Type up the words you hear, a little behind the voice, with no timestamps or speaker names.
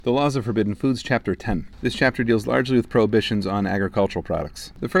The Laws of Forbidden Foods, Chapter 10. This chapter deals largely with prohibitions on agricultural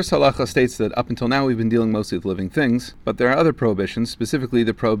products. The first halacha states that up until now we've been dealing mostly with living things, but there are other prohibitions, specifically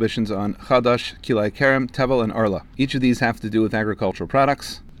the prohibitions on chadash, kilai kerem, tevel, and arla. Each of these have to do with agricultural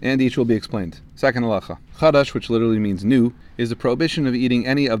products, and each will be explained. Second halacha. Chadash, which literally means new, is a prohibition of eating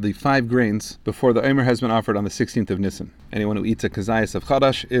any of the 5 grains before the Omer has been offered on the 16th of Nisan. Anyone who eats a kazayas of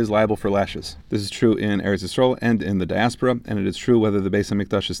chadash is liable for lashes. This is true in Eretz Yisrael and in the diaspora, and it is true whether the Beis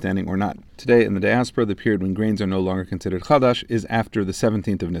HaMikdash is standing or not. Today in the diaspora, the period when grains are no longer considered chadash is after the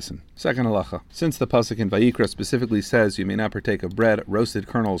 17th of Nisan. Second halacha. Since the pasuk in Vayikra specifically says you may not partake of bread, roasted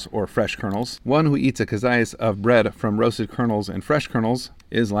kernels, or fresh kernels, one who eats a kazayas of bread from roasted kernels and fresh kernels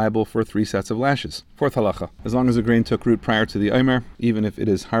is liable for 3 sets of lashes. Fourth halacha. As long as the grain took root prior to the Omer, even if it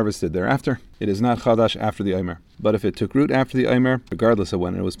is harvested thereafter, it is not chadash after the Omer. But if it took root after the Omer, regardless of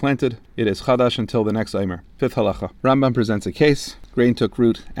when it was planted, it is chadash until the next Omer. Fifth halacha. Rambam presents a case. Grain took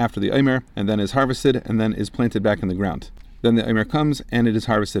root after the Omer, and then is harvested, and then is planted back in the ground. Then the Omer comes, and it is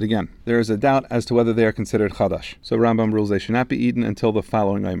harvested again. There is a doubt as to whether they are considered chadash. So Rambam rules they should not be eaten until the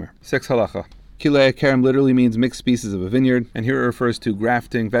following Omer. Sixth halacha. Kilei kerem literally means mixed pieces of a vineyard, and here it refers to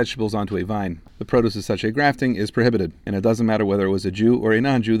grafting vegetables onto a vine. The produce of such a grafting is prohibited, and it doesn't matter whether it was a Jew or a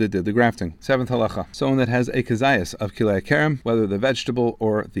non-Jew that did the grafting. Seventh halacha. Someone that has a kazayas of kilei kerem, whether the vegetable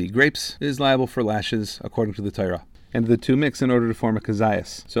or the grapes, is liable for lashes according to the Torah. And the two mix in order to form a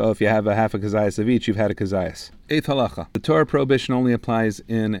kazayas. So if you have a half a kazayas of each, you've had a kazayas. Eighth halacha. The Torah prohibition only applies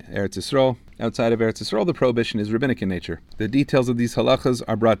in Eretz Yisrael. Outside of Eretz Yisrael, the prohibition is rabbinic in nature. The details of these halachas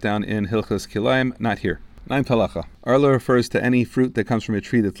are brought down in Hilchas Kilayim, not here. Ninth halacha. Arla refers to any fruit that comes from a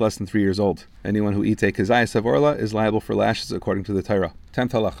tree that's less than 3 years old. Anyone who eats a kazayas of arla is liable for lashes according to the Torah. 10th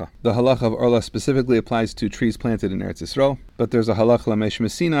halacha. The halacha of arla specifically applies to trees planted in Eretz Yisrael, but there's a halacha lamesh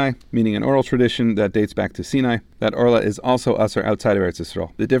Sinai, meaning an oral tradition that dates back to Sinai, that arla is also asur outside of Eretz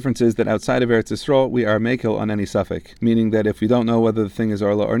Yisrael. The difference is that outside of Eretz Yisrael, we are mekel on any suffix, meaning that if we don't know whether the thing is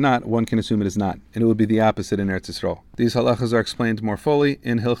arla or not, one can assume it is not, and it would be the opposite in Eretz Yisrael. These halachas are explained more fully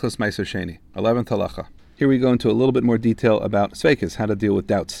in Hilchas Meiser Sheni. 11th halacha. Here we go into a little bit more detail about sveikas, how to deal with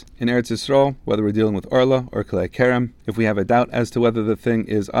doubts. In Eretz Yisrael, whether we're dealing with arla or kilei kerem, if we have a doubt as to whether the thing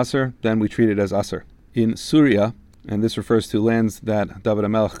is asur, then we treat it as asur. In Syria, and this refers to lands that David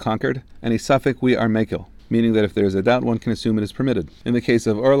HaMelech conquered, any suffix we are mekel, meaning that if there is a doubt, one can assume it is permitted. In the case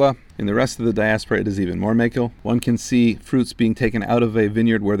of arla, in the rest of the diaspora, it is even more mekel. One can see fruits being taken out of a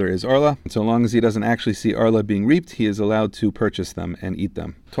vineyard where there is arla, and so long as he doesn't actually see arla being reaped, he is allowed to purchase them and eat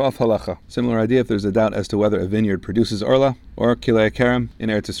them. 12th halacha. Similar idea if there's a doubt as to whether a vineyard produces arla or kilei kerem. In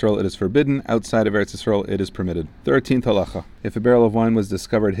Eretz Yisrael it is forbidden, outside of Eretz Yisrael it is permitted. 13th halacha. If a barrel of wine was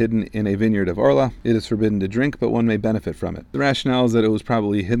discovered hidden in a vineyard of arla, it is forbidden to drink, but one may benefit from it. The rationale is that it was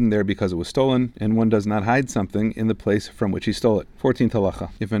probably hidden there because it was stolen, and one does not hide something in the place from which he stole it. 14th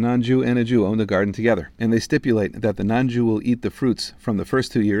halacha. If a non-Jew and a Jew own a garden together, and they stipulate that the non-Jew will eat the fruits from the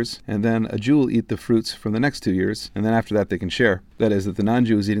first 2 years, and then a Jew will eat the fruits from the next 2 years, and then after that they can share. That is, that the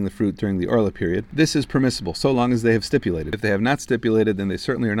non-Jew is eating the fruit during the arla period. This is permissible, so long as they have stipulated. If they have not stipulated, then they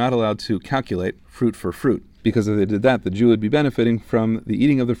certainly are not allowed to calculate fruit for fruit, because if they did that, the Jew would be benefiting from the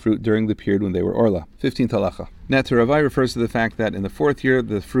eating of the fruit during the period when they were orla. 15th halacha. Neteravai refers to the fact that in the 4th year,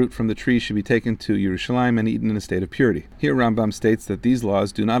 the fruit from the tree should be taken to Yerushalayim and eaten in a state of purity. Here Rambam states that these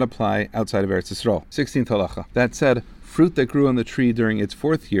laws do not apply outside of Eretz Yisrael. 16th halacha. That said, fruit that grew on the tree during its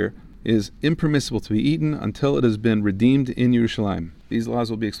 4th year is impermissible to be eaten until it has been redeemed in Yerushalayim. These laws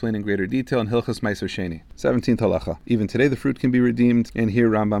will be explained in greater detail in Hilchas Meiser Sheni. 17th halacha. Even today the fruit can be redeemed, and here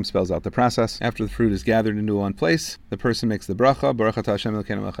Rambam spells out the process. After the fruit is gathered into one place, the person makes the bracha, Baruch atah Hashem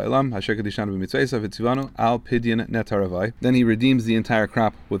Elokeinu melech haolam, asher kedishanu b'mitzvosav v'tzivanu al pidyon netaravai. Then he redeems the entire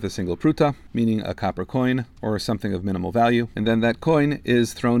crop with a single pruta, meaning a copper coin or something of minimal value, and then that coin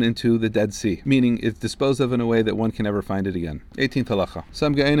is thrown into the Dead Sea, meaning it's disposed of in a way that one can never find it again. 18th halacha.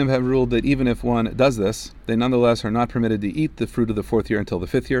 Some Ge'onim have ruled that even if one does this, they nonetheless are not permitted to eat the fruit of the 4th year until the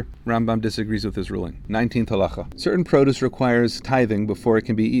 5th year. Rambam disagrees with this ruling. 19th halacha. Certain produce requires tithing before it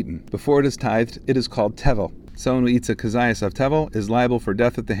can be eaten. Before it is tithed, it is called tevel. Someone who eats a kazayas of tevel is liable for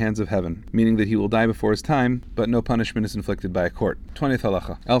death at the hands of heaven, meaning that he will die before his time, but no punishment is inflicted by a court. 20th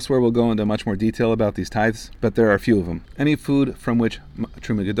halacha. Elsewhere we'll go into much more detail about these tithes, but there are a few of them. Any food from which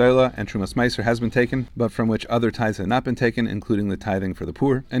Truma Gedola and Trumas Meiser has been taken, but from which other tithes have not been taken, including the tithing for the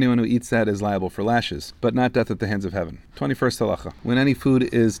poor, anyone who eats that is liable for lashes, but not death at the hands of heaven. 21st halacha. When any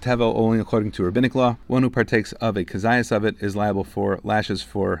food is tevel only according to rabbinic law, one who partakes of a kazayas of it is liable for lashes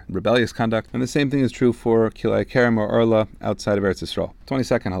for rebellious conduct, and the same thing is true for kilei kilei kerem or orla outside of Eretz Yisrael.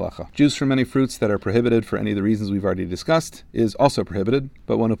 22nd halacha. Juice from any fruits that are prohibited for any of the reasons we've already discussed is also prohibited,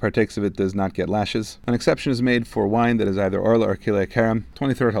 but one who partakes of it does not get lashes. An exception is made for wine that is either orla or kilei kerem.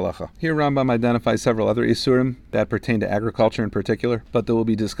 23rd halacha. Here Rambam identifies several other isurim that pertain to agriculture in particular, but that will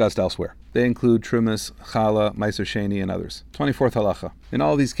be discussed elsewhere. They include trumas, challah, meiser sheni, and others. 24th halacha. In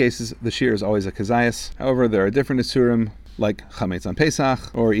all of these cases, the shear is always a kazayas. However, there are different isurim, like chametz on Pesach,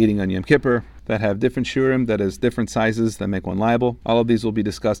 or eating on Yom Kippur, that have different shurim, that is different sizes that make one liable. All of these will be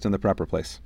discussed in the proper place.